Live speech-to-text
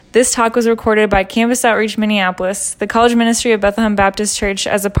This talk was recorded by Campus Outreach Minneapolis, the college ministry of Bethlehem Baptist Church,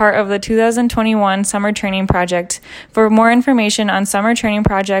 as a part of the 2021 Summer Training Project. For more information on Summer Training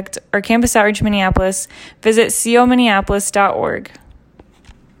Project or Campus Outreach Minneapolis, visit cominneapolis.org.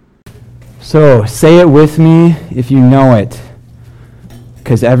 So, say it with me if you know it.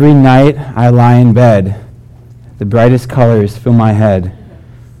 Because every night I lie in bed, the brightest colors fill my head.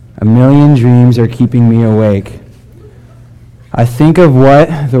 A million dreams are keeping me awake. I think of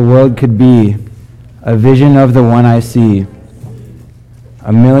what the world could be, a vision of the one I see.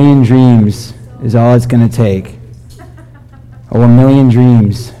 A million dreams is all it's going to take. Oh, a million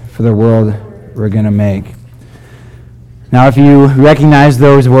dreams for the world we're going to make. Now, if you recognize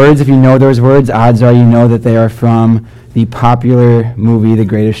those words, if you know those words, odds are you know that they are from the popular movie, The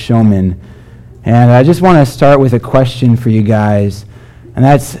Greatest Showman. And I just want to start with a question for you guys, and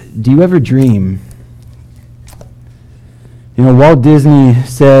that's, do you ever dream? You know, Walt Disney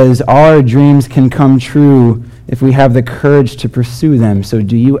says all our dreams can come true if we have the courage to pursue them. So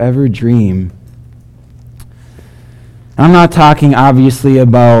do you ever dream? I'm not talking, obviously,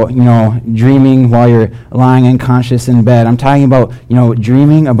 about, dreaming while you're lying unconscious in bed. I'm talking about,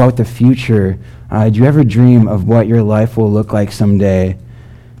 dreaming about the future. Do you ever dream of what your life will look like someday?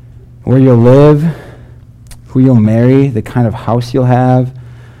 Where you'll live, who you'll marry, the kind of house you'll have,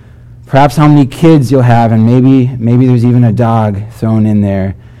 perhaps how many kids you'll have, and maybe there's even a dog thrown in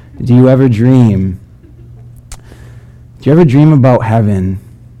there. Do you ever dream? Do you ever dream about heaven?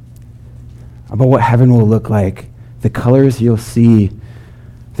 About what heaven will look like? The colors you'll see,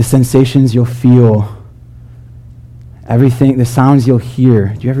 the sensations you'll feel, everything, the sounds you'll hear.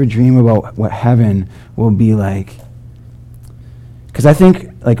 Do you ever dream about what heaven will be like? Because I think,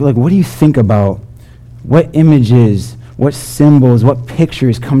 like, what do you think about? What images, what symbols, what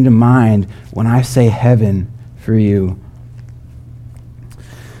pictures come to mind when I say heaven for you?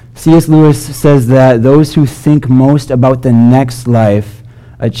 C.S. Lewis says that those who think most about the next life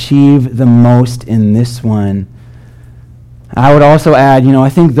achieve the most in this one. I would also add, I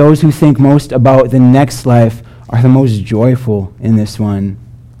think those who think most about the next life are the most joyful in this one.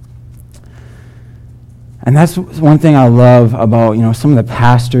 And that's one thing I love about, some of the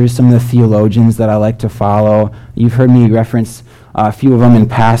pastors, some of the theologians that I like to follow. You've heard me reference a few of them in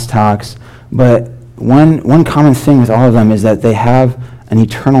past talks, but one common thing with all of them is that they have an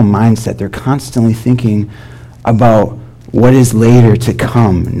eternal mindset. They're constantly thinking about what is later to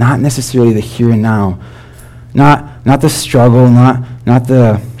come, not necessarily the here and now, not the struggle, not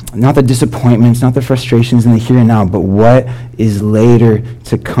the disappointments, not the frustrations in the here and now, but what is later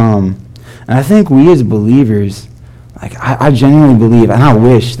to come. And I think we as believers, I genuinely believe, and I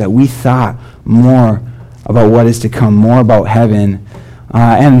wish that we thought more about what is to come, more about heaven.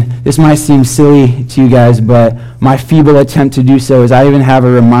 And this might seem silly to you guys, but my feeble attempt to do so is I even have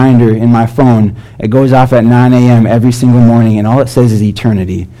a reminder in my phone. It goes off at 9 a.m. every single morning, and all it says is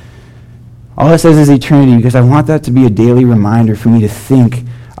eternity. All it says is eternity, because I want that to be a daily reminder for me to think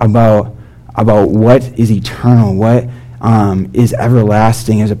about what is eternal, what is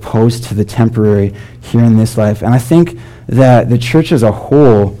everlasting, as opposed to the temporary here in this life. And I think that the church as a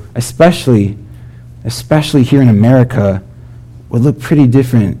whole, especially here in America, would look pretty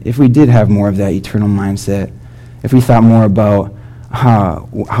different if we did have more of that eternal mindset, if we thought more about how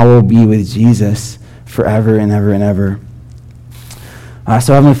we'll be with Jesus forever and ever and ever.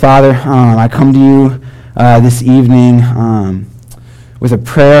 So Heavenly Father, I come to you this evening with a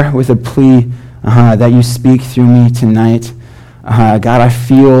prayer, with a plea that you speak through me tonight. God, I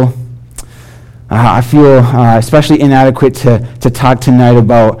feel especially inadequate to talk tonight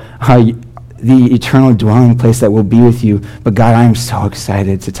about the eternal dwelling place that will be with you. But God, I am so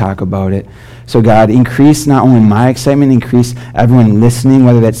excited to talk about it. So God, increase not only my excitement, increase everyone listening,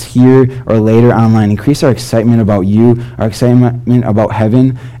 whether that's here or later online. Increase our excitement about you, our excitement about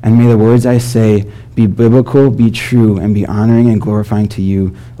heaven, and may the words I say be biblical, be true, and be honoring and glorifying to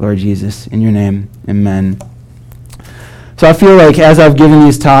you, Lord Jesus. In your name, amen. So I feel like as I've given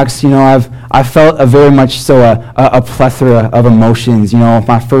these talks, I've felt a very much so a plethora of emotions.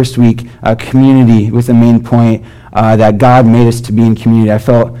 My first week, community was the main point, that God made us to be in community. I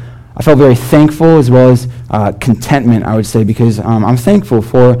felt very thankful as well as contentment, I would say, because I'm thankful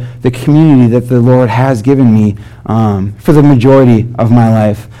for the community that the Lord has given me for the majority of my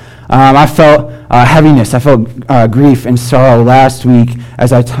life. I felt heaviness, I felt grief and sorrow last week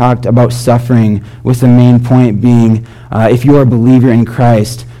as I talked about suffering, with the main point being, if you are a believer in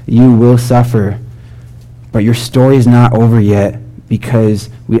Christ, you will suffer. But your story is not over yet because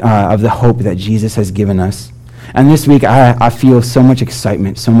of the hope that Jesus has given us. And this week, I feel so much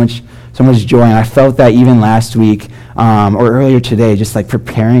excitement, so much joy. And I felt that even last week or earlier today, just like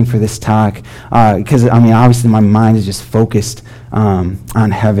preparing for this talk, because obviously my mind is just focused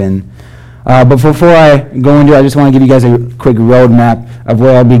on heaven. But before I go into it, I just want to give you guys a quick roadmap of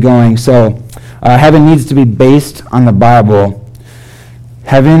where I'll be going. So heaven needs to be based on the Bible.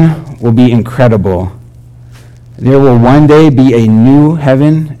 Heaven will be incredible. There will one day be a new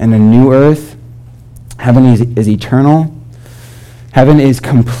heaven and a new earth. Heaven is eternal. Heaven is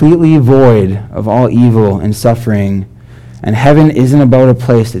completely void of all evil and suffering. And heaven isn't about a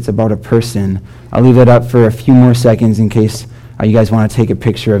place, it's about a person. I'll leave that up for a few more seconds in case you guys want to take a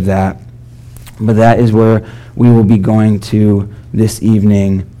picture of that. But that is where we will be going to this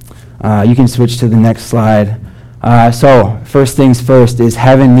evening. You can switch to the next slide. So first things first is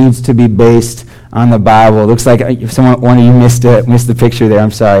heaven needs to be based on the Bible. It looks like one of you missed the picture there.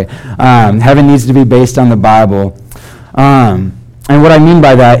 I'm sorry. Heaven needs to be based on the Bible. And what I mean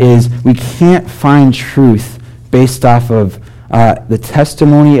by that is we can't find truth based off of the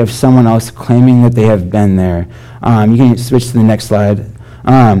testimony of someone else claiming that they have been there. You can switch to the next slide.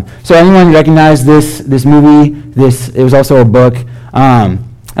 So anyone recognize this movie? It was also a book.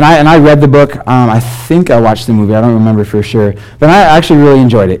 And I read the book. I think I watched the movie. I don't remember for sure. But I actually really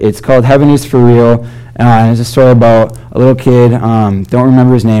enjoyed it. It's called Heaven is for Real. And it's a story about a little kid. Don't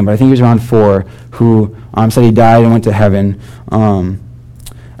remember his name, but I think he was around 4, who said he died and went to heaven.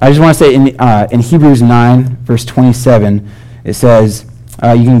 I just want to say in Hebrews 9, verse 27, it says,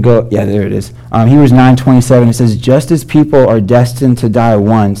 you can go, yeah, there it is. Hebrews 9:27, it says, just as people are destined to die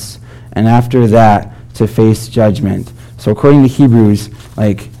once, and after that to face judgment. So according to Hebrews,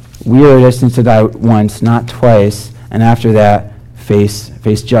 we are destined to die once, not twice, and after that, face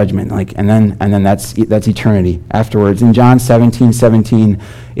judgment. And then that's eternity afterwards. In John 17:17,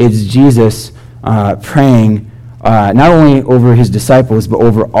 it's Jesus praying not only over his disciples, but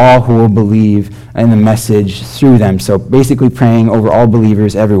over all who will believe in the message through them. So basically praying over all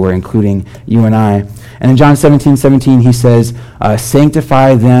believers everywhere, including you and I. And in John 17:17, he says,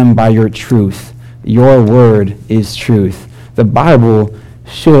 sanctify them by your truth. Your word is truth. The Bible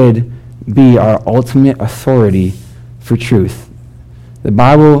should be our ultimate authority for truth. The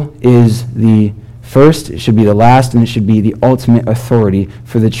Bible is the first, it should be the last, and it should be the ultimate authority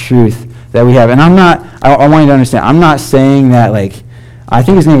for the truth that we have. And I want you to understand, I'm not saying that, I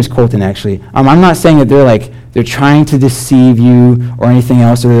think his name is Colton, actually. I'm not saying that they're trying to deceive you or anything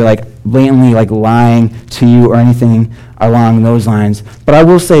else, or they're blatantly lying to you or anything along those lines. But I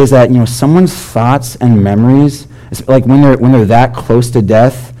will say is that, someone's thoughts and memories, when they're that close to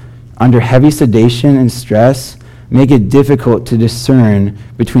death, under heavy sedation and stress, make it difficult to discern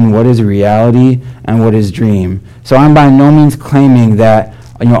between what is reality and what is dream. So I'm by no means claiming that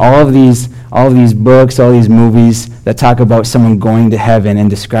all of these books, all these movies that talk about someone going to heaven and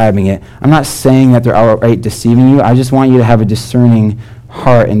describing it, I'm not saying that they're outright deceiving you. I just want you to have a discerning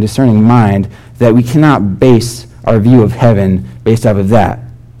heart and discerning mind that we cannot base our view of heaven based off of that.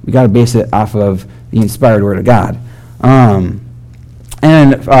 We got to base it off of the inspired Word of God. And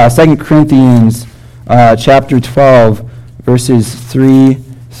 2 Corinthians chapter 12, verses 3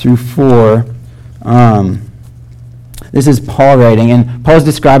 through 4. This is Paul writing, and Paul's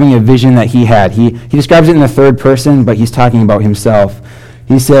describing a vision that he had. He describes it in the third person, but he's talking about himself.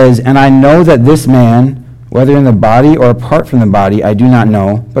 He says, and I know that this man, whether in the body or apart from the body, I do not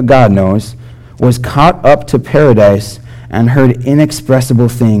know, but God knows, was caught up to paradise and heard inexpressible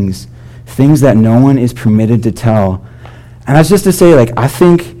things that no one is permitted to tell. And that's just to say, I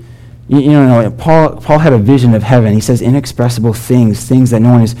think, Paul had a vision of heaven. He says inexpressible things that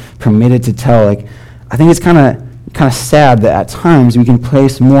no one is permitted to tell. I think it's kind of sad that at times we can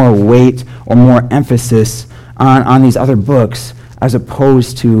place more weight or more emphasis on these other books as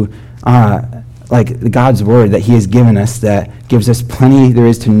opposed to God's word that he has given us that gives us plenty there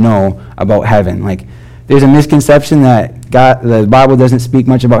is to know about heaven. There's a misconception that the Bible doesn't speak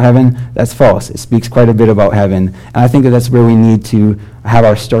much about heaven. That's false. It speaks quite a bit about heaven. And I think that's where we need to have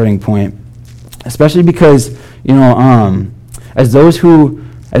our starting point. Especially because, as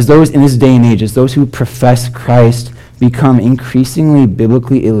those in this day and age, as those who profess Christ become increasingly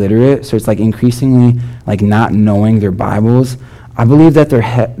biblically illiterate, so it's increasingly not knowing their Bibles, I believe that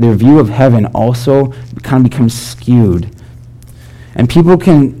their view of heaven also kind of becomes skewed. And people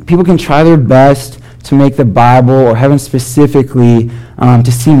can try their best to make the Bible, or heaven specifically,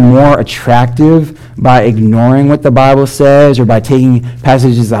 to seem more attractive by ignoring what the Bible says, or by taking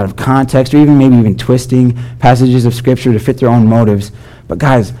passages out of context, or maybe even twisting passages of Scripture to fit their own motives. But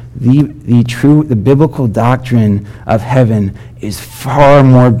guys, the biblical doctrine of heaven is far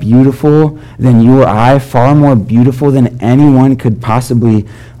more beautiful than you or I, far more beautiful than anyone could possibly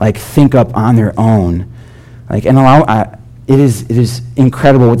think up on their own. It is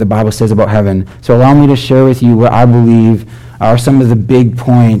incredible what the Bible says about heaven. So allow me to share with you what I believe are some of the big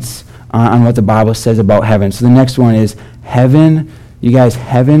points on what the Bible says about heaven. So the next one is heaven. You guys,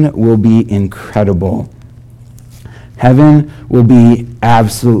 heaven will be incredible. Heaven will be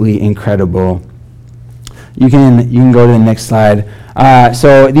absolutely incredible. You can go to the next slide.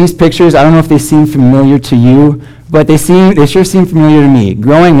 So these pictures, I don't know if they seem familiar to you, but they sure seem familiar to me.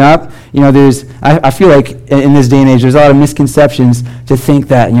 Growing up, I feel like in this day and age, there's a lot of misconceptions to think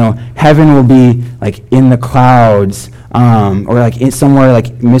that, heaven will be in the clouds, or somewhere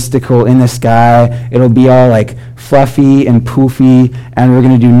mystical in the sky. It'll be all fluffy and poofy, and we're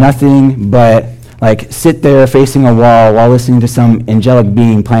going to do nothing but sit there facing a wall while listening to some angelic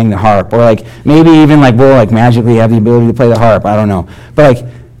being playing the harp, or maybe even we'll magically have the ability to play the harp. I don't know, but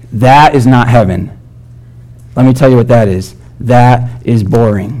that is not heaven. Let me tell you what that is. That is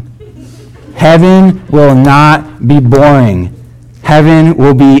boring. Heaven will not be boring. Heaven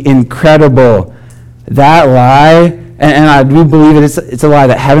will be incredible. That lie, and I do believe it's a lie,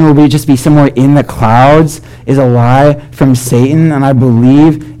 that heaven will just be somewhere in the clouds, is a lie from Satan, and I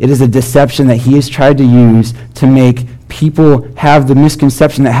believe it is a deception that he has tried to use to make people have the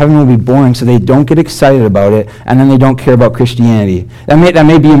misconception that heaven will be boring, so they don't get excited about it, and then they don't care about Christianity. That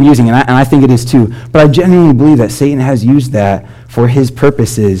may be amusing, and I think it is too, but I genuinely believe that Satan has used that for his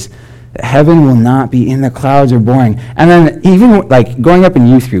purposes. That heaven will not be in the clouds or boring. And then even growing up in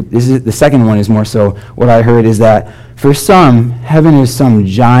youth group, this is the second one is more so what I heard is that for some, heaven is some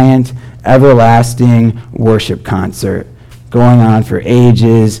giant, everlasting worship concert going on for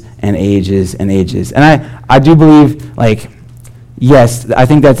ages and ages and ages. And I do believe, yes, I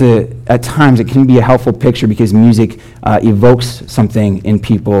think that's at times it can be a helpful picture because music evokes something in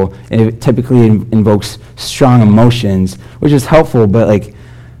people, and it typically invokes strong emotions, which is helpful, but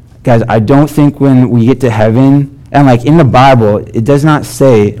guys, I don't think when we get to heaven, and in the Bible, it does not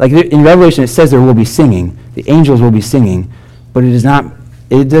say, in Revelation it says there will be singing, the angels will be singing, but it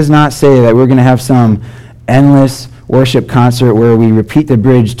does not say that we're going to have some endless worship concert where we repeat the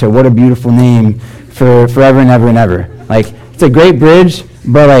bridge to What a Beautiful Name for forever and ever and ever. It's a great bridge,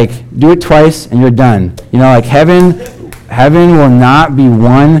 but do it twice and you're done. Heaven will not be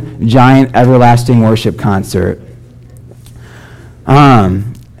one giant everlasting worship concert.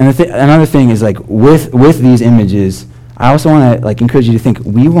 And another thing is with these images, I also want to encourage you to think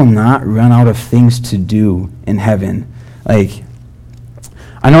we will not run out of things to do in heaven.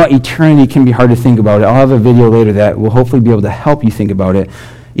 I know eternity can be hard to think about. I'll have a video later that will hopefully be able to help you think about it.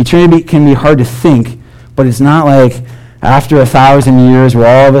 Eternity can be hard to think, but it's not after 1,000 years we'll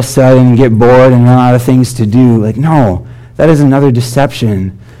all of a sudden get bored and run out of things to do. No, that is another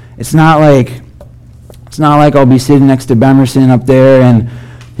deception. It's not like I'll be sitting next to Bemerson up there and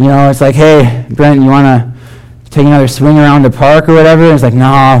it's hey, Brent, you want to take another swing around the park or whatever? And it's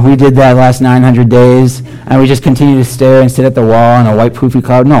no, we did that last 900 days, and we just continue to stare and sit at the wall in a white poofy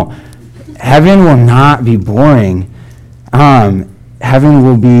cloud. No, heaven will not be boring. Heaven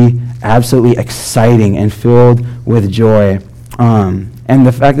will be absolutely exciting and filled with joy. And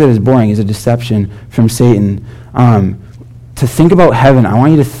the fact that it's boring is a deception from Satan. To think about heaven, I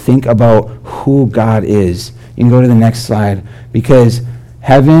want you to think about who God is. You can go to the next slide, because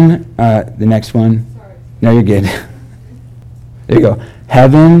heaven, the next one. Sorry. No, you're good. There you go.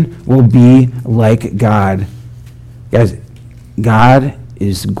 Heaven will be like God. Guys, God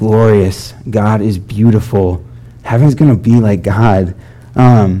is glorious. God is beautiful. Heaven's going to be like God.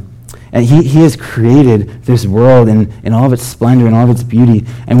 And he has created this world in all of its splendor and all of its beauty.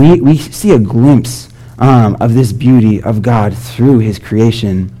 And we see a glimpse of this beauty of God through his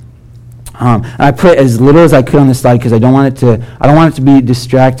creation. And I put as little as I could on this slide because I don't want it to be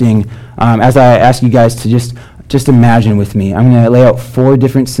distracting. As I ask you guys to just imagine with me, I'm going to lay out 4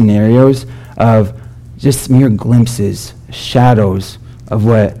 different scenarios of just mere glimpses, shadows of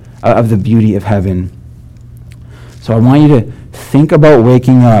the beauty of heaven. So I want you to think about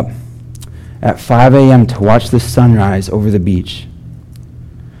waking up at 5 a.m. to watch the sunrise over the beach.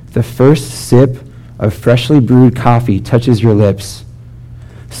 The first sip of freshly brewed coffee touches your lips.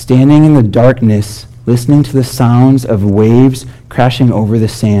 Standing in the darkness, listening to the sounds of waves crashing over the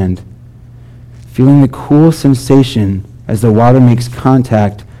sand. Feeling the cool sensation as the water makes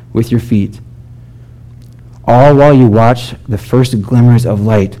contact with your feet. All while you watch the first glimmers of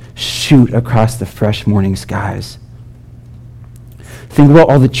light shoot across the fresh morning skies. Think about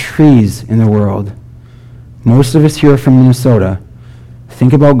all the trees in the world. Most of us here are from Minnesota.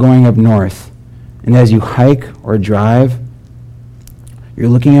 Think about going up north, and as you hike or drive, you're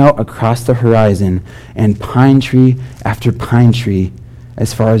looking out across the horizon, and pine tree after pine tree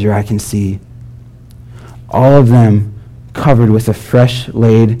as far as your eye can see. All of them covered with a fresh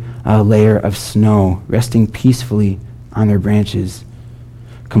laid layer of snow, resting peacefully on their branches.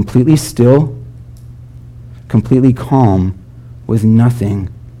 Completely still, completely calm, with nothing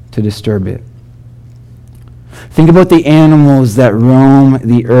to disturb it. Think about the animals that roam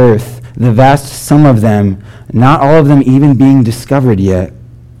the earth, the vast sum of them, not all of them even being discovered yet.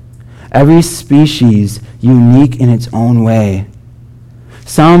 Every species unique in its own way.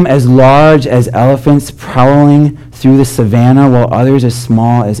 Some as large as elephants prowling through the savannah, while others as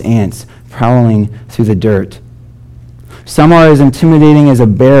small as ants prowling through the dirt. Some are as intimidating as a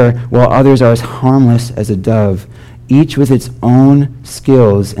bear, while others are as harmless as a dove, each with its own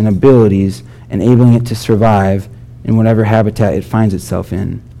skills and abilities, enabling it to survive in whatever habitat it finds itself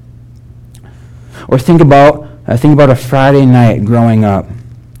in. Or think about a Friday night growing up.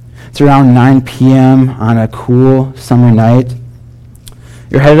 It's around 9 p.m. on a cool summer night.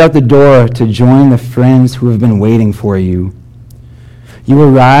 You're headed out the door to join the friends who have been waiting for you. You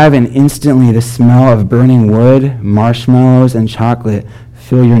arrive, and instantly the smell of burning wood, marshmallows, and chocolate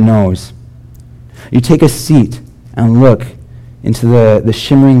fill your nose. You take a seat and look into the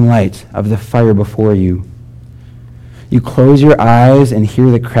shimmering light of the fire before you. You close your eyes and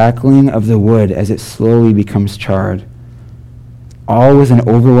hear the crackling of the wood as it slowly becomes charred, all with an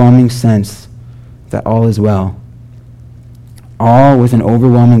overwhelming sense that all is well. All with an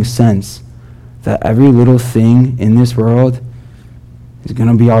overwhelming sense that every little thing in this world is going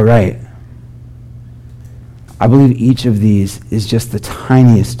to be all right. I believe each of these is just the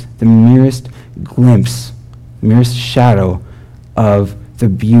tiniest, the merest glimpse, merest shadow of the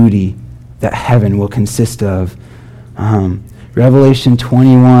beauty that heaven will consist of. Revelation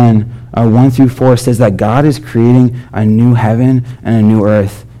 21, 1 through 4 says that God is creating a new heaven and a new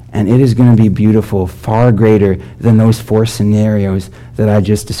earth, and it is going to be beautiful, far greater than those four scenarios that I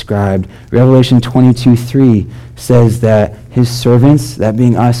just described. Revelation 22:3 says that his servants, that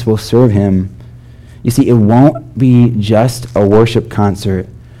being us, will serve him. You see, it won't be just a worship concert.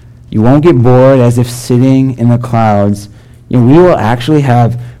 You won't get bored as if sitting in the clouds. We will actually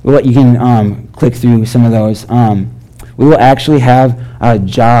have, you can click through some of those. We will actually have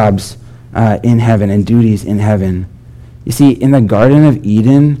jobs in heaven and duties in heaven. You see, in the Garden of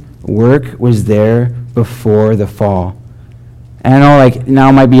Eden, work was there before the fall. And I know,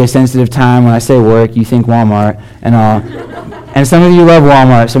 now might be a sensitive time when I say work, you think Walmart and all. And some of you love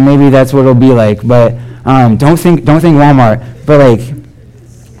Walmart, so maybe that's what it'll be like. But don't think Walmart. But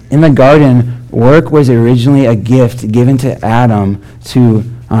in the garden, work was originally a gift given to Adam to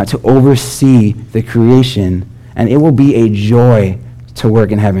oversee the creation, and it will be a joy to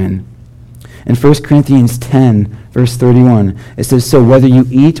work in heaven. In 1 Corinthians 10, verse 31, it says, "So whether you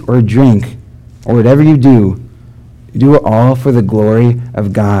eat or drink, or whatever you do it all for the glory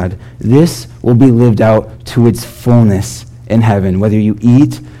of God. This will be lived out to its fullness in heaven." Whether you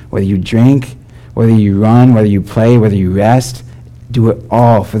eat, whether you drink, whether you run, whether you play, whether you rest, do it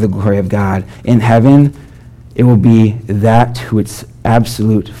all for the glory of God. In heaven, it will be that to its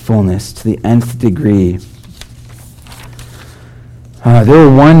absolute fullness, to the nth degree. There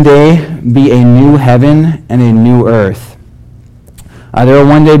will one day be a new heaven and a new earth. There will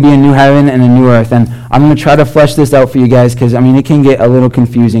one day be a new heaven and a new earth. And I'm going to try to flesh this out for you guys because, it can get a little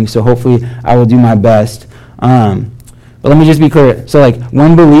confusing. So hopefully I will do my best. But let me just be clear. So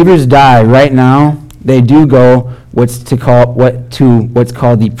when believers die right now, they do go what's called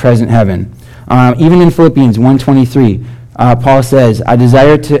the present heaven. Even in Philippians 1:23, Paul says, "I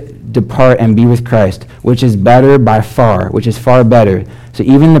desire to depart and be with Christ, which is better by far," which is far better. So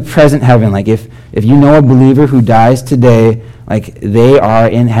even the present heaven, if you know a believer who dies today, they are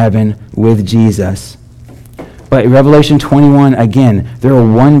in heaven with Jesus. But Revelation 21, again, there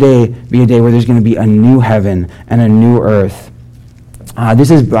will one day be a day where there's going to be a new heaven and a new earth. This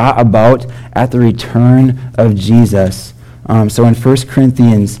is brought about at the return of Jesus. So in 1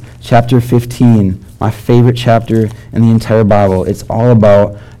 Corinthians chapter 15, my favorite chapter in the entire Bible, it's all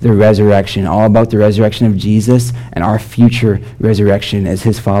about the resurrection, all about the resurrection of Jesus and our future resurrection as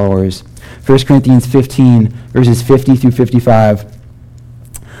his followers. 1 Corinthians 15, verses 50 through 55.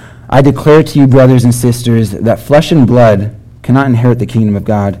 "I declare to you, brothers and sisters, that flesh and blood cannot inherit the kingdom of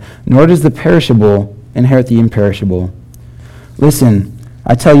God, nor does the perishable inherit the imperishable. Listen,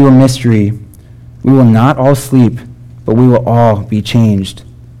 I tell you a mystery. We will not all sleep, but we will all be changed.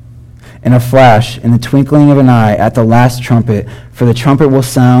 In a flash, in the twinkling of an eye, at the last trumpet, for the trumpet will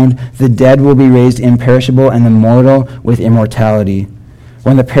sound, the dead will be raised imperishable, and the mortal with immortality.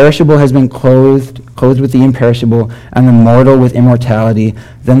 When the perishable has been clothed with the imperishable, and the mortal with immortality,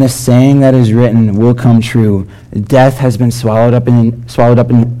 then the saying that is written will come true. Death has been swallowed up in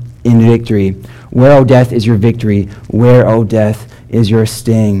victory. Where, O death, is your victory? Where, O death, is your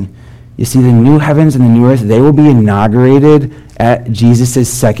sting? You see, the new heavens and the new earth, they will be inaugurated at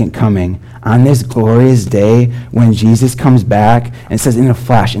Jesus' second coming. On this glorious day when Jesus comes back, and it says in a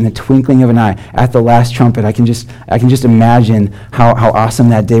flash, in the twinkling of an eye, at the last trumpet, I can just imagine how awesome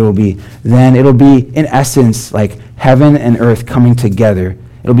that day will be. Then it'll be, in essence, like heaven and earth coming together.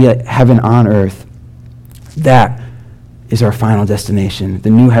 It'll be like heaven on earth. That is our final destination, the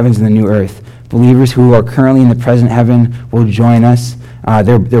new heavens and the new earth. Believers who are currently in the present heaven will join us.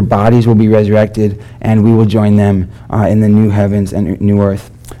 Their bodies will be resurrected, and we will join them in the new heavens and new earth.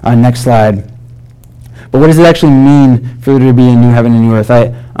 Next slide. But what does it actually mean for there to be a new heaven and new earth?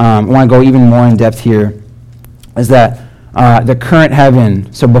 I want to go even more in depth here. Is that the current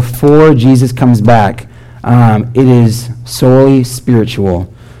heaven, so before Jesus comes back, it is solely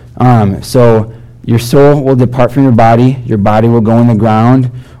spiritual. So your soul will depart from your body will go in the ground,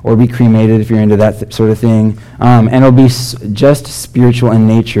 or be cremated if you're into that sort of thing. And it'll be just spiritual in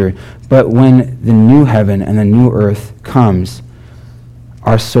nature. But when the new heaven and the new earth comes,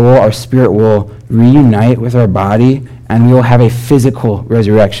 our soul, our spirit will reunite with our body, and we will have a physical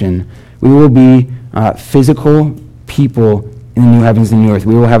resurrection. We will be physical people in the new heavens and new earth.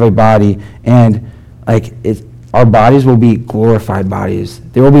 We will have a body, and our bodies will be glorified bodies.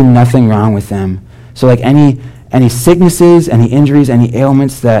 There will be nothing wrong with them. So any sicknesses, any injuries, any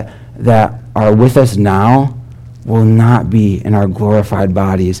ailments that are with us now will not be in our glorified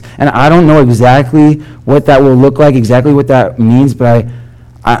bodies. And I don't know exactly what that will look like, exactly what that means, but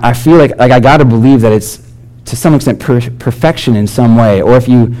I feel like I got to believe that it's to some extent perfection in some way. Or if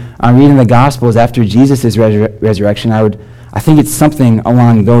you read in the Gospels after Jesus' resurrection, I think it's something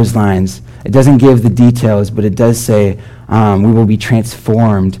along those lines. It doesn't give the details, but it does say we will be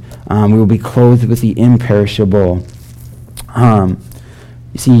transformed. We will be clothed with the imperishable. You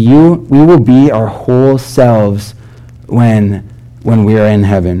see, we will be our whole selves when we are in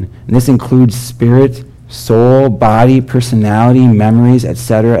heaven. And this includes spirit, soul, body, personality, memories,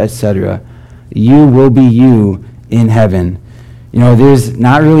 etc., etc. You will be you in heaven. You know, there's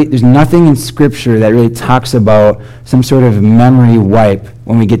nothing in Scripture that really talks about some sort of memory wipe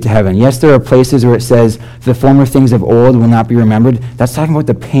when we get to heaven. Yes, there are places where it says the former things of old will not be remembered. That's talking about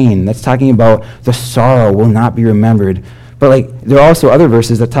the pain. That's talking about the sorrow will not be remembered. But there are also other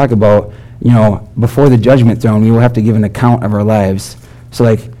verses that talk about, before the judgment throne, we will have to give an account of our lives. So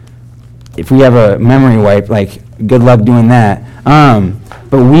if we have a memory wipe, good luck doing that.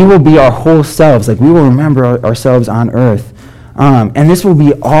 But we will be our whole selves. We will remember ourselves on earth. And this will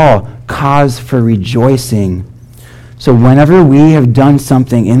be all cause for rejoicing. So whenever we have done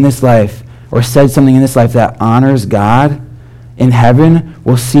something in this life or said something in this life that honors God, in heaven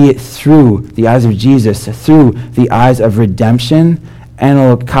we'll see it through the eyes of Jesus, through the eyes of redemption, and it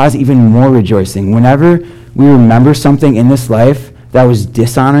will cause even more rejoicing. Whenever we remember something in this life that was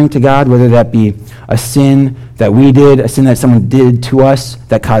dishonoring to God, whether that be a sin that we did, a sin that someone did to us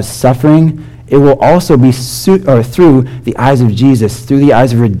that caused suffering, it will also be through the eyes of Jesus, through the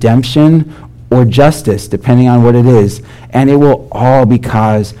eyes of redemption or justice, depending on what it is. And it will all be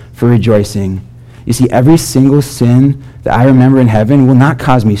cause for rejoicing. You see, every single sin that I remember in heaven will not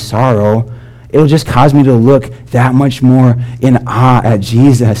cause me sorrow. It will just cause me to look that much more in awe at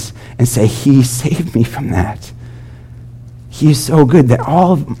Jesus and say, He saved me from that. He is so good that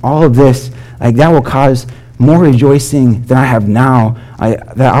all of this, that will cause more rejoicing than I have now,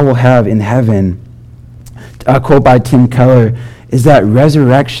 that I will have in heaven. A quote by Tim Keller is that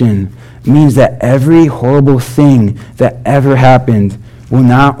resurrection means that every horrible thing that ever happened will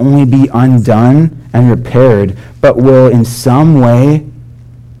not only be undone and repaired, but will in some way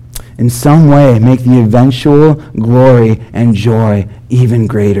make the eventual glory and joy even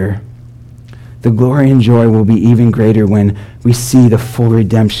greater. The glory and joy will be even greater when we see the full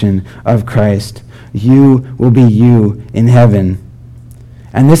redemption of Christ. You will be you in heaven.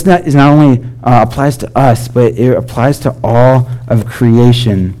 And this not only applies to us, but it applies to all of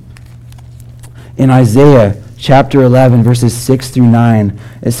creation. In Isaiah chapter 11, verses 6 through 9,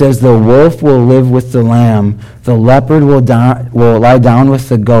 it says, "The wolf will live with the lamb, the leopard will lie down with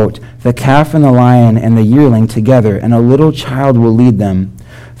the goat, the calf and the lion and the yearling together, and a little child will lead them.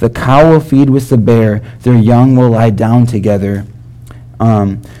 The cow will feed with the bear, their young will lie down together,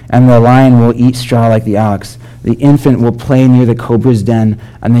 and the lion will eat straw like the ox. The infant will play near the cobra's den,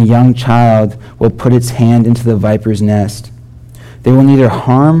 and the young child will put its hand into the viper's nest. They will neither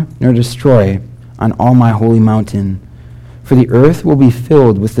harm nor destroy on all my holy mountain. For the earth will be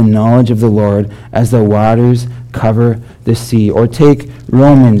filled with the knowledge of the Lord as the waters cover the sea. Or take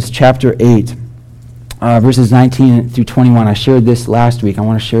Romans chapter 8, verses 19 through 21. I shared this last week. I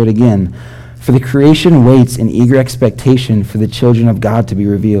want to share it again. For the creation waits in eager expectation for the children of God to be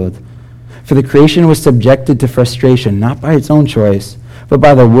revealed. For the creation was subjected to frustration, not by its own choice, but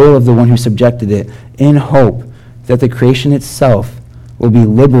by the will of the one who subjected it, in hope that the creation itself will be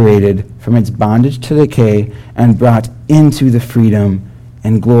liberated from its bondage to decay and brought into the freedom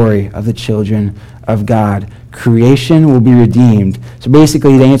and glory of the children of God. Creation will be redeemed. So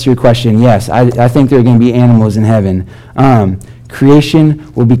basically, to answer your question, yes, I think there are going to be animals in heaven.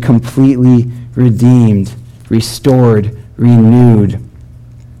 Creation will be completely redeemed, restored, renewed.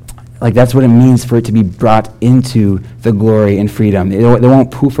 Like, that's what it means for it to be brought into the glory and freedom. They won't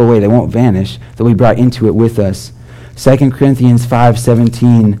poof away. They won't vanish. They'll be brought into it with us. 2 Corinthians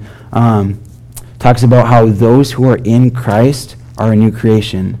 5:17 talks about how those who are in Christ are a new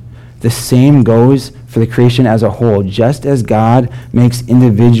creation. The same goes for the creation as a whole. Just as God makes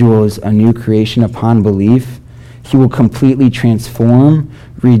individuals a new creation upon belief, he will completely transform,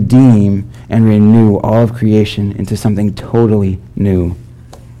 redeem, and renew all of creation into something totally new.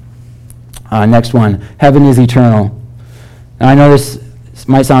 Next one, heaven is eternal. Now, I know this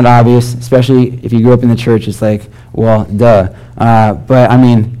might sound obvious, especially if you grew up in the church. It's like, well, duh. But, I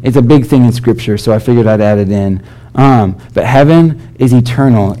mean, it's a big thing in Scripture, so I figured I'd add it in. But heaven is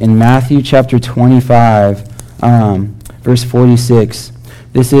eternal. In Matthew chapter 25, verse 46,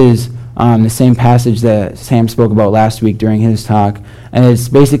 this is the same passage that Sam spoke about last week during his talk. And it's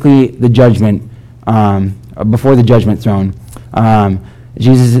basically the judgment, before the judgment throne.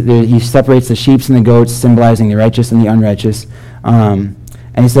 Jesus, he separates the sheep and the goats, symbolizing the righteous and the unrighteous.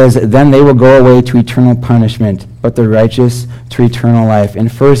 And he says, then they will go away to eternal punishment, but the righteous to eternal life. In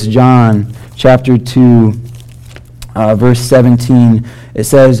 1 John chapter 2, verse 17, it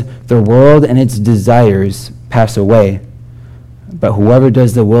says, the world and its desires pass away, but whoever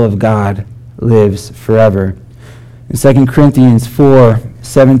does the will of God lives forever. In 2 Corinthians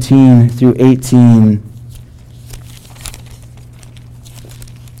 4:17 through 18,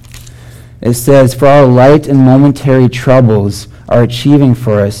 it says, for our light and momentary troubles are achieving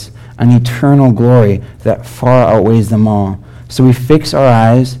for us an eternal glory that far outweighs them all. So we fix our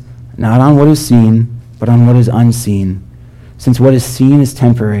eyes not on what is seen, but on what is unseen. Since what is seen is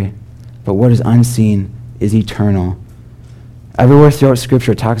temporary, but what is unseen is eternal. Everywhere throughout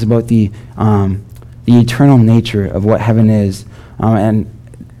Scripture it talks about the eternal nature of what heaven is, and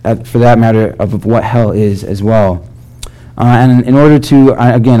for that matter, of what hell is as well. And in order to,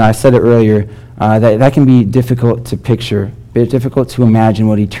 again, I said it earlier, that can be difficult to picture, difficult to imagine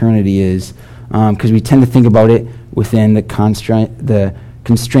what eternity is, because we tend to think about it within the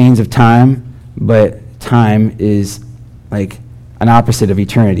constraints of time, but time is like an opposite of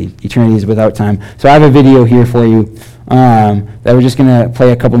eternity. Eternity is without time. So I have a video here for you that we're just going to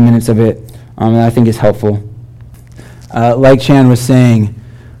play a couple minutes of it, and I think is helpful. Like Chan was saying,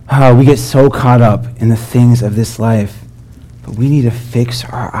 we get so caught up in the things of this life. But we need to fix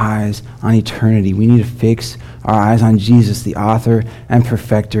our eyes on eternity. We need to fix our eyes on Jesus, the author and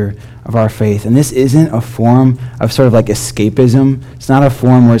perfecter of our faith. And this isn't a form of sort of like escapism. It's not a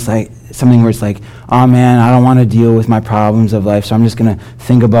form where it's like something where it's like, oh man, I don't want to deal with my problems of life, so I'm just going to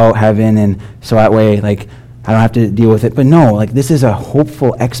think about heaven, and so that way like I don't have to deal with it. But no, like this is a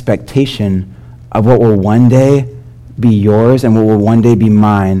hopeful expectation of what will one day be yours and what will one day be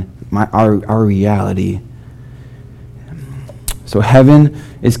mine, our reality. So heaven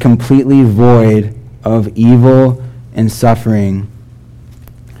is completely void of evil and suffering.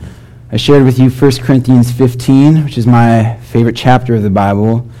 I shared with you 1 Corinthians 15, which is my favorite chapter of the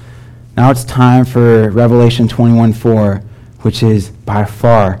Bible. Now it's time for Revelation 21:4, which is by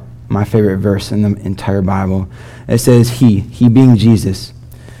far my favorite verse in the entire Bible. It says, He being Jesus,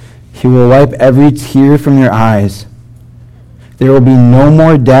 He will wipe every tear from your eyes. There will be no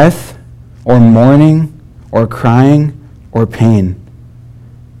more death or mourning or crying or pain,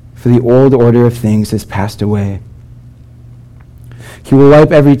 for the old order of things has passed away. He will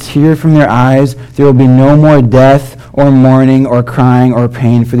wipe every tear from their eyes. There will be no more death or mourning or crying or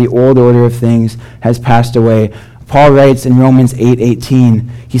pain, for the old order of things has passed away. Paul writes in Romans 8:18,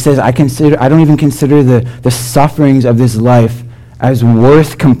 he says, I don't even consider the sufferings of this life as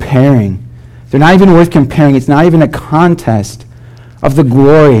worth comparing. They're not even worth comparing. It's not even a contest of the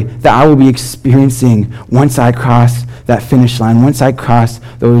glory that I will be experiencing once I cross that finish line, once I cross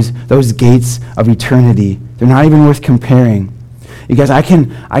those gates of eternity. They're not even worth comparing. Because I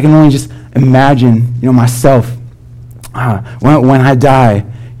can only just imagine, myself, when I die,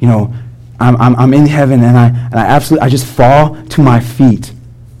 I'm in heaven, and I just fall to my feet.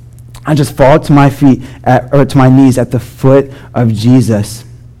 I just fall to my feet, or to my knees at the foot of Jesus.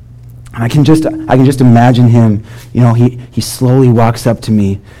 And I can just imagine him. He slowly walks up to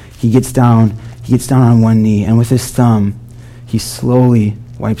me. He gets down on one knee, and with his thumb, he slowly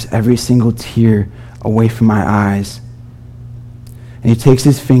wipes every single tear away from my eyes. And he takes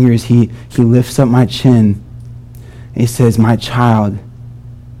his fingers, he lifts up my chin, and he says, "My child,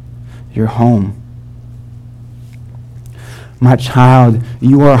 you're home. My child,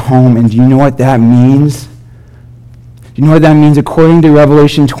 you are home." And do you know what that means? Do you know what that means? According to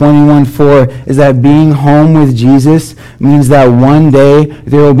Revelation 21:4, is that being home with Jesus means that one day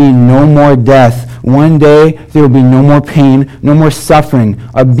there will be no more death. One day there will be no more pain, no more suffering,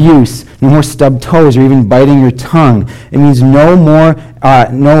 abuse, no more stubbed toes or even biting your tongue. It means no more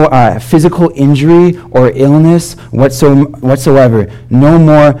physical injury or illness whatsoever. No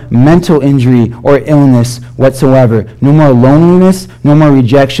more mental injury or illness whatsoever. No more loneliness, no more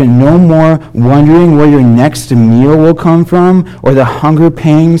rejection, no more wondering where your next meal will come from or the hunger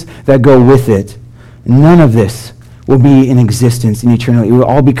pangs that go with it. None of this will be in existence in eternity. It will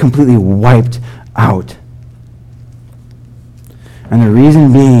all be completely wiped out. And the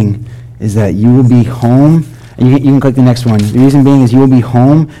reason being is that you will be home, and you can click the next one. The reason being is you will be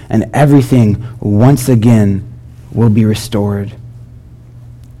home, and everything once again will be restored.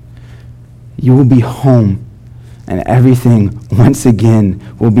 You will be home, and everything once again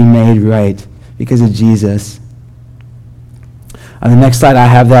will be made right because of Jesus. On the next slide, I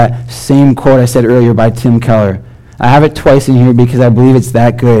have that same quote I said earlier by Tim Keller. I have it twice in here because I believe it's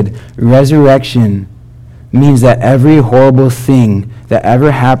that good. Resurrection means that every horrible thing that ever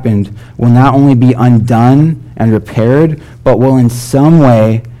happened will not only be undone and repaired, but will in some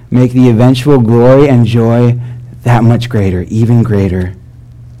way make the eventual glory and joy that much greater, even greater.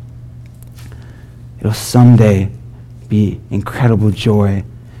 It'll someday be incredible joy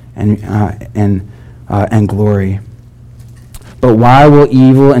and glory. But why will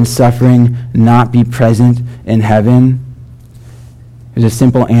evil and suffering not be present in heaven? There's a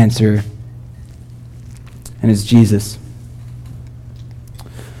simple answer, and it's Jesus.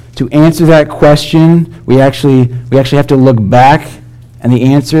 To answer that question, we actually have to look back, and the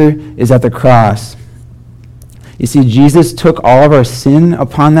answer is at the cross. You see, Jesus took all of our sin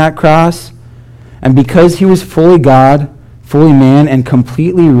upon that cross, and because he was fully God, fully man, and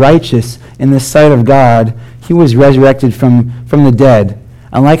completely righteous in the sight of God, he was resurrected from the dead.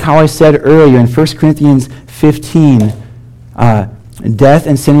 And like how I said earlier in 1 Corinthians 15, death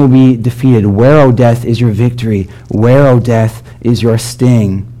and sin will be defeated. Where, O death, is your victory? Where, O death, is your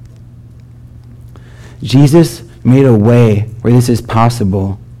sting? Jesus made a way where this is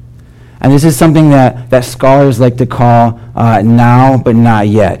possible. And this is something that scholars like to call now but not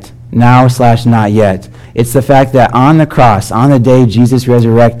yet. Now/not yet. It's the fact that on the cross, on the day Jesus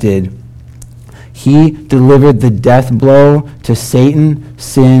resurrected, he delivered the death blow to Satan,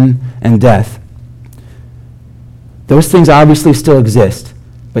 sin, and death. Those things obviously still exist,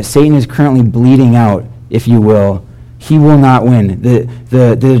 but Satan is currently bleeding out, if you will. He will not win.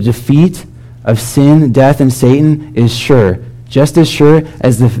 The defeat of sin, death, and Satan is sure, just as sure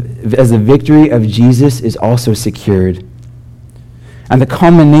as the victory of Jesus is also secured. And the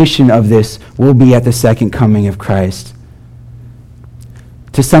culmination of this will be at the second coming of Christ.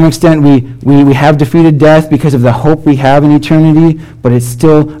 To some extent, we have defeated death because of the hope we have in eternity, but it's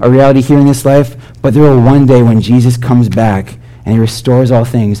still a reality here in this life. But there will one day when Jesus comes back and he restores all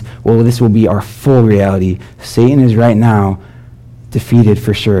things, well, this will be our full reality. Satan is right now defeated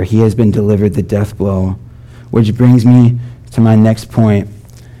for sure. He has been delivered the death blow. Which brings me to my next point,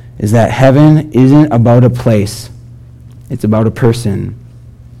 is that heaven isn't about a place. It's about a person.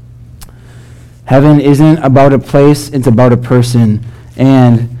 Heaven isn't about a place. It's about a person.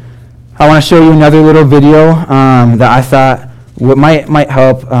 And I want to show you another little video that I thought might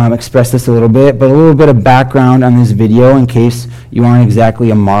help express this a little bit, but a little bit of background on this video in case you aren't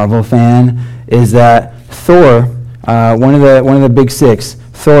exactly a Marvel fan, is that Thor, one of the big six,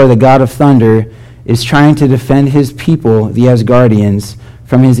 Thor, the god of thunder, is trying to defend his people, the Asgardians,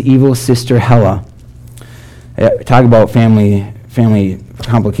 from his evil sister Hela. Talk about family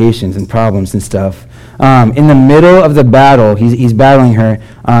complications and problems and stuff. In the middle of the battle, he's battling her.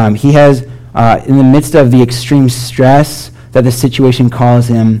 He has, in the midst of the extreme stress that the situation calls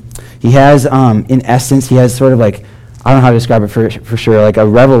him, he has, in essence, he has sort of like, I don't know how to describe it for sure, like a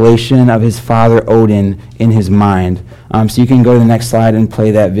revelation of his father Odin in his mind. So you can go to the next slide and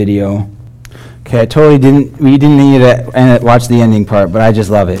play that video. Okay, we didn't need to watch the ending part, but I just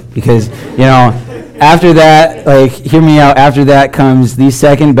love it because, after that, hear me out. After that comes the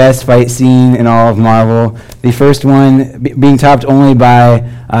second best fight scene in all of Marvel. The first one being topped only by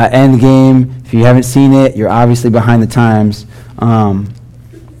Endgame. If you haven't seen it, you're obviously behind the times.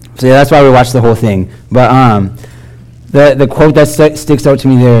 So yeah, that's why we watched the whole thing. But the quote that sticks out to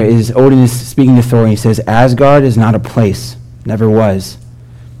me there is Odin is speaking to Thor, and he says, "Asgard is not a place, never was.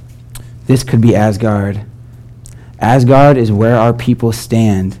 This could be Asgard. Asgard is where our people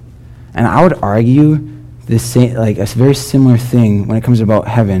stand." And I would argue a very similar thing when it comes about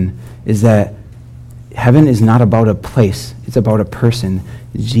heaven, is that heaven is not about a place, it's about a person.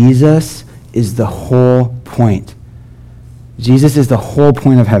 Jesus is the whole point. Jesus is the whole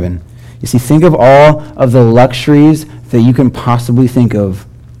point of heaven. You see, think of all of the luxuries that you can possibly think of.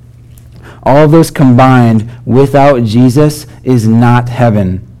 All of those combined without Jesus is not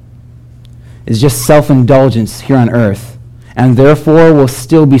heaven. It's just self-indulgence here on earth, and therefore will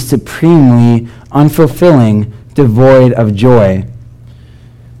still be supremely unfulfilling, devoid of joy.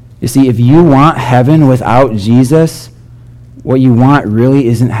 You see, if you want heaven without Jesus, what you want really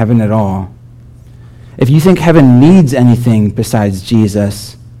isn't heaven at all. If you think heaven needs anything besides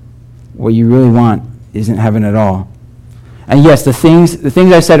Jesus, what you really want isn't heaven at all. And yes, the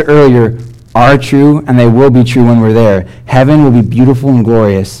things I said earlier are true, and they will be true when we're there. Heaven will be beautiful and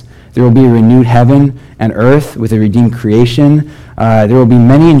glorious. There will be a renewed heaven and earth with a redeemed creation. There will be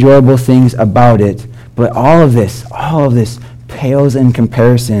many enjoyable things about it, but all of this pales in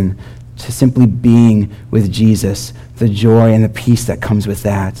comparison to simply being with Jesus, the joy and the peace that comes with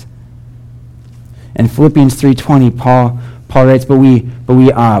that. In Philippians 3:20, Paul writes, "But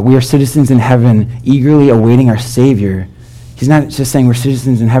we are citizens in heaven, eagerly awaiting our Savior." He's not just saying we're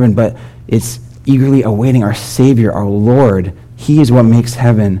citizens in heaven, but it's eagerly awaiting our Savior, our Lord. He is what makes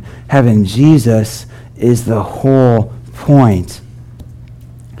heaven heaven. Jesus is the whole point.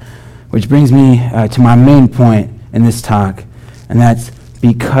 Which brings me to my main point in this talk, and that's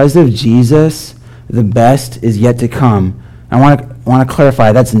because of Jesus, the best is yet to come. I want to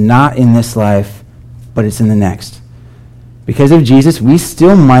clarify, that's not in this life, but it's in the next. Because of Jesus, we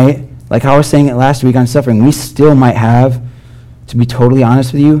still might, like how I was saying it last week on suffering, we still might have, to be totally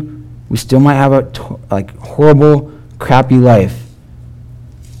honest with you, we still might have a horrible, crappy life,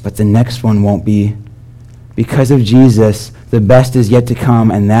 but the next one won't be. Because of Jesus, the best is yet to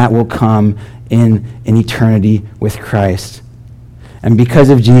come, and that will come in an eternity with Christ. And because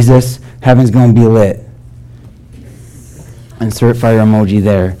of Jesus, heaven's going to be lit. Insert fire emoji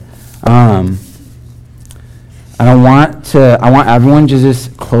there. I want everyone to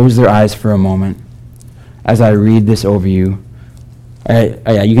just close their eyes for a moment as I read this over you. All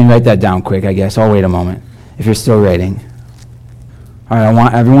right, you can write that down quick, I guess. I'll wait a moment if you're still writing. All right, I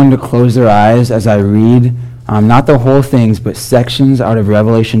want everyone to close their eyes as I read, not the whole things, but sections out of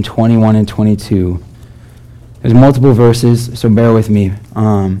Revelation 21 and 22. There's multiple verses, so bear with me.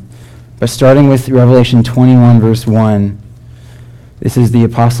 But starting with Revelation 21, verse 1, this is the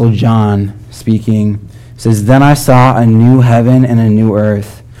Apostle John speaking. It says, "Then I saw a new heaven and a new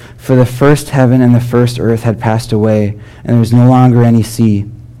earth, for the first heaven and the first earth had passed away, and there was no longer any sea.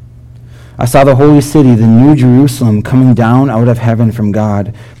 I saw the holy city, the new Jerusalem, coming down out of heaven from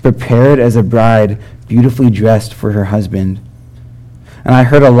God, prepared as a bride, beautifully dressed for her husband. And I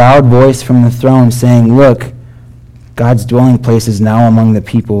heard a loud voice from the throne saying, 'Look, God's dwelling place is now among the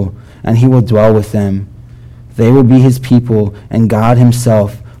people, and he will dwell with them. They will be his people, and God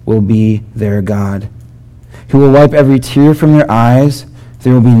himself will be their God. He will wipe every tear from their eyes.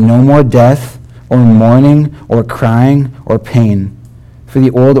 There will be no more death, or mourning, or crying, or pain, for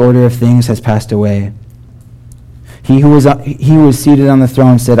the old order of things has passed away.' He who was seated on the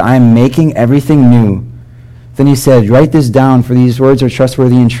throne said, 'I am making everything new.' Then he said, 'Write this down, for these words are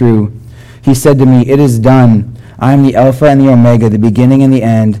trustworthy and true.' He said to me, 'It is done. I am the Alpha and the Omega, the beginning and the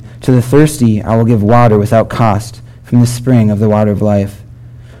end. To the thirsty I will give water without cost from the spring of the water of life.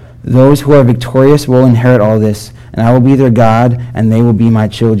 Those who are victorious will inherit all this, and I will be their God, and they will be my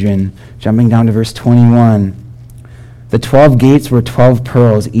children.'" Jumping down to verse 21. "The 12 gates were 12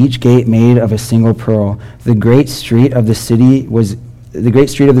 pearls, each gate made of a single pearl. The great street of the city was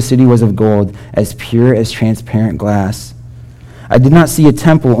of gold, as pure as transparent glass. I did not see a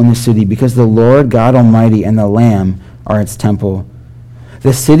temple in the city, because the Lord God Almighty and the Lamb are its temple.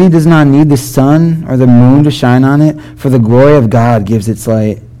 The city does not need the sun or the moon to shine on it, for the glory of God gives its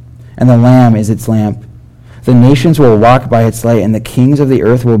light, and the Lamb is its lamp. The nations will walk by its light, and the kings of the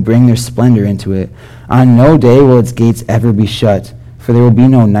earth will bring their splendor into it. On no day will its gates ever be shut, for there will be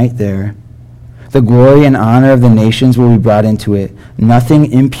no night there. The glory and honor of the nations will be brought into it. Nothing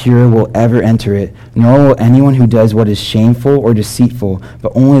impure will ever enter it, nor will anyone who does what is shameful or deceitful,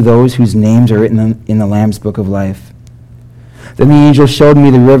 but only those whose names are written in the Lamb's book of life. Then the angel showed me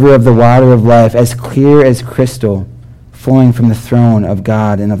the river of the water of life, as clear as crystal, flowing from the throne of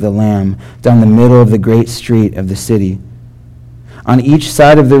God and of the Lamb down the middle of the great street of the city. On each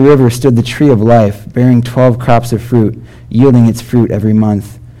side of the river stood the tree of life, bearing 12 crops of fruit, yielding its fruit every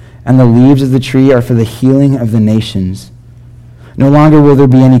month. And the leaves of the tree are for the healing of the nations. No longer will there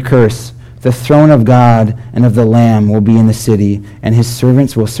be any curse. The throne of God and of the Lamb will be in the city, and his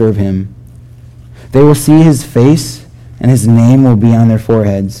servants will serve him. They will see his face, and his name will be on their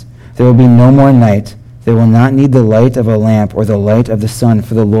foreheads. There will be no more night. They will not need the light of a lamp or the light of the sun,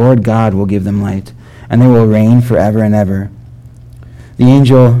 for the Lord God will give them light, and they will reign forever and ever. The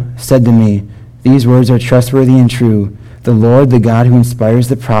angel said to me, "These words are trustworthy and true. The Lord, the God who inspires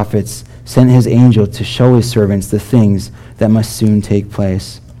the prophets, sent his angel to show his servants the things that must soon take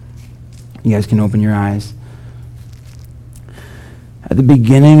place." You guys can open your eyes. At the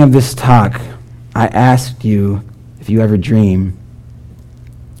beginning of this talk, I asked you if you ever dream.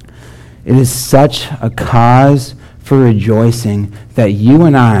 It is such a cause for rejoicing that you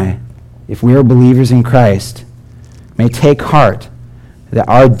and I, if we are believers in Christ, may take heart that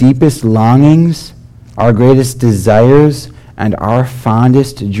our deepest longings, our greatest desires, and our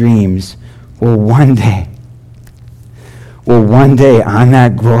fondest dreams will one day on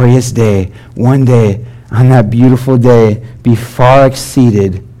that glorious day, one day on that beautiful day, be far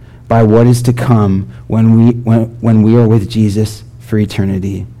exceeded by what is to come when we are with Jesus for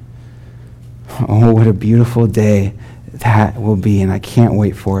eternity. Oh, what a beautiful day that will be, and I can't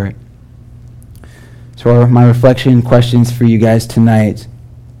wait for it. So my reflection questions for you guys tonight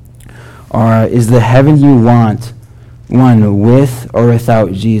are, is the heaven you want one with or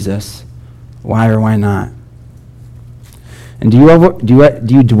without Jesus? Why or why not? And do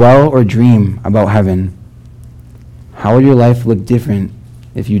you dwell or dream about heaven? How would your life look different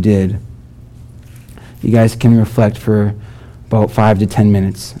if you did? You guys can reflect for about 5 to 10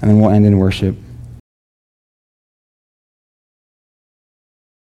 minutes, and then we'll end in worship.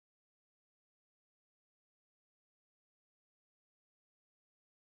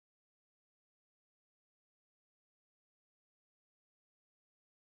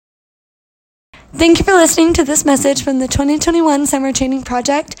 Thank you for listening to this message from the 2021 Summer Training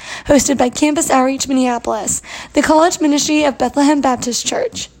Project, hosted by Campus Outreach Minneapolis, the college ministry of Bethlehem Baptist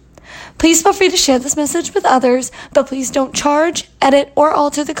Church. Please feel free to share this message with others, but please don't charge, edit, or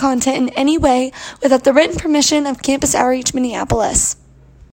alter the content in any way without the written permission of Campus Outreach Minneapolis.